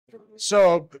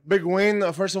So, big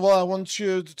win. First of all, I want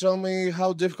you to tell me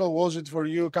how difficult was it for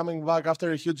you coming back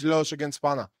after a huge loss against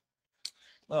Pana?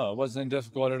 Oh, it wasn't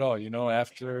difficult at all. You know,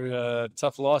 after a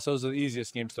tough loss, those are the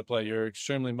easiest games to play. You're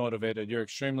extremely motivated. You're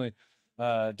extremely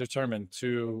determined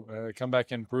to come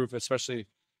back and prove, especially,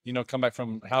 you know, come back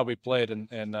from how we played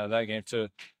in that game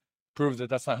to prove that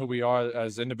that's not who we are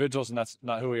as individuals and that's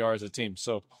not who we are as a team.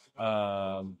 So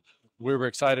we were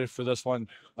excited for this one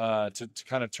to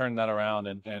kind of turn that around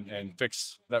and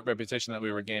fix that reputation that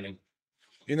we were gaining.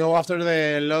 You know, after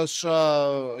the loss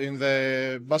in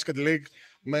the basket league,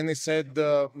 many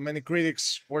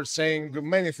critics were saying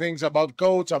many things about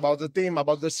coach, about the team,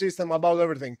 about the system, about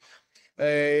everything.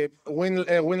 A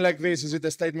win like this, is it a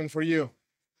statement for you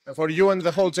and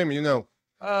the whole team? You know.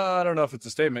 I don't know if it's a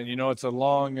statement. You know, it's a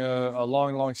long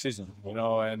season. You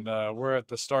know, and we're at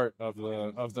the start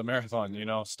of the marathon. You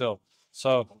know, still.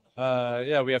 So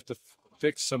yeah, we have to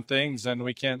fix some things, and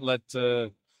we can't let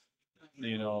time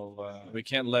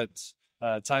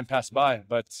pass by.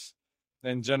 But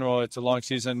in general, it's a long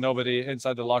season. Nobody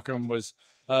inside the locker room was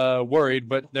worried,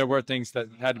 but there were things that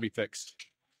had to be fixed.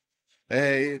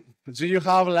 Do you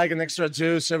have like an extra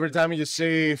juice every time you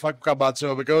see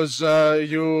Cabatso? Because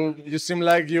you seem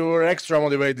like you were extra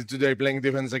motivated today playing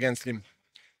defense against him.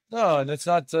 No, and it's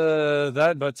not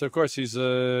that, but of course he's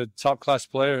a top-class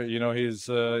player. You know, he's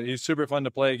super fun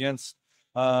to play against,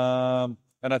 and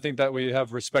I think that we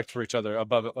have respect for each other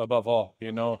above all.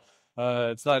 You know,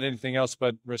 it's not anything else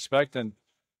but respect, and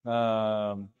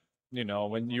you know,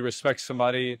 when you respect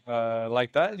somebody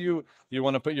like that, you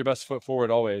want to put your best foot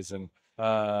forward always, and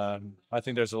I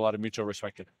think there's a lot of mutual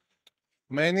respect there.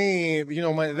 Many, you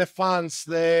know, the fans,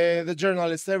 the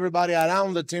journalists, everybody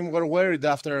around the team were worried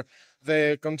after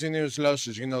the continuous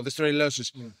losses, you know, the straight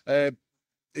losses.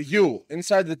 You,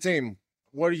 inside the team,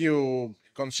 were you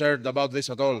concerned about this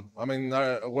at all? I mean,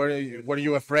 were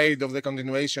you afraid of the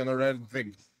continuation or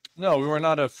anything? No, we were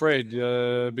not afraid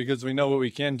because we know what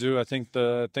we can do. I think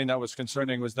the thing that was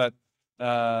concerning was that,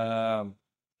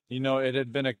 you know, it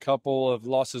had been a couple of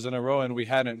losses in a row and we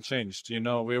hadn't changed. You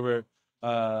know, we were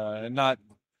not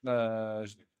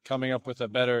coming up with a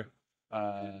better,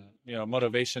 you know,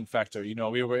 motivation factor. You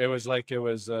know, it was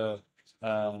the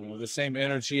same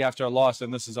energy after a loss,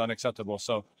 and this is unacceptable.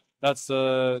 So that's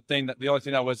the only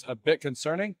thing that was a bit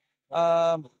concerning.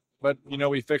 But, you know,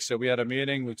 we fixed it. We had a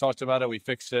meeting, we talked about it, we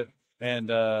fixed it, and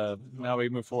now we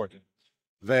move forward.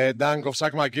 The dunk of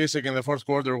Zach McKissick in the fourth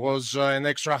quarter was an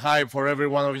extra hype for every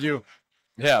one of you.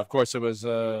 Yeah, of course it was.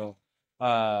 It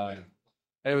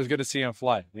was good to see him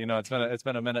fly. You know, it's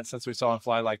been a minute since we saw him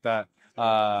fly like that.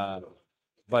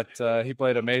 But he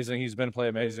played amazing. He's been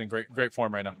playing amazing. Great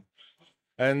form right now.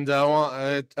 And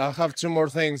I have two more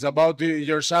things about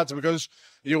your shots, because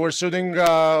you were shooting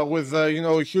with you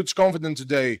know, huge confidence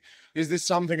today. Is this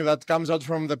something that comes out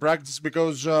from the practice?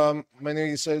 Because anyone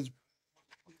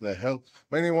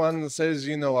says,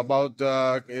 you know, about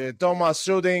Thomas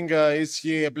shooting. Is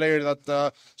he a player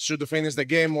that should finish the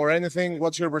game or anything?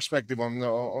 What's your perspective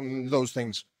on those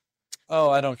things? Oh,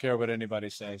 I don't care what anybody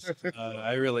says.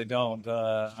 I really don't.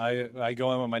 I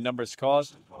go in when my numbers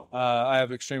cause. I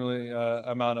have extremely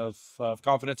amount of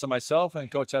confidence in myself,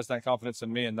 and coach has that confidence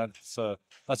in me, and that's all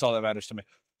that matters to me.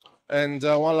 And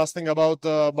one last thing about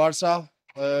Barca.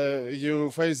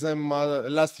 You faced them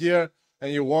last year,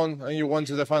 and you won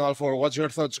to the Final Four. What's your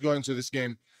thoughts going to this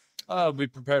game? Be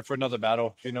prepared for another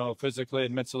battle. You know, physically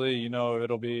and mentally. You know,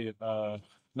 it'll be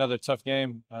another tough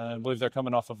game. I believe they're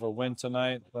coming off of a win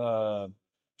tonight. So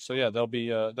yeah, they'll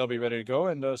be ready to go,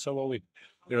 and so will we.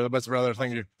 You're the best, brother.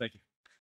 Thank you. Thank you.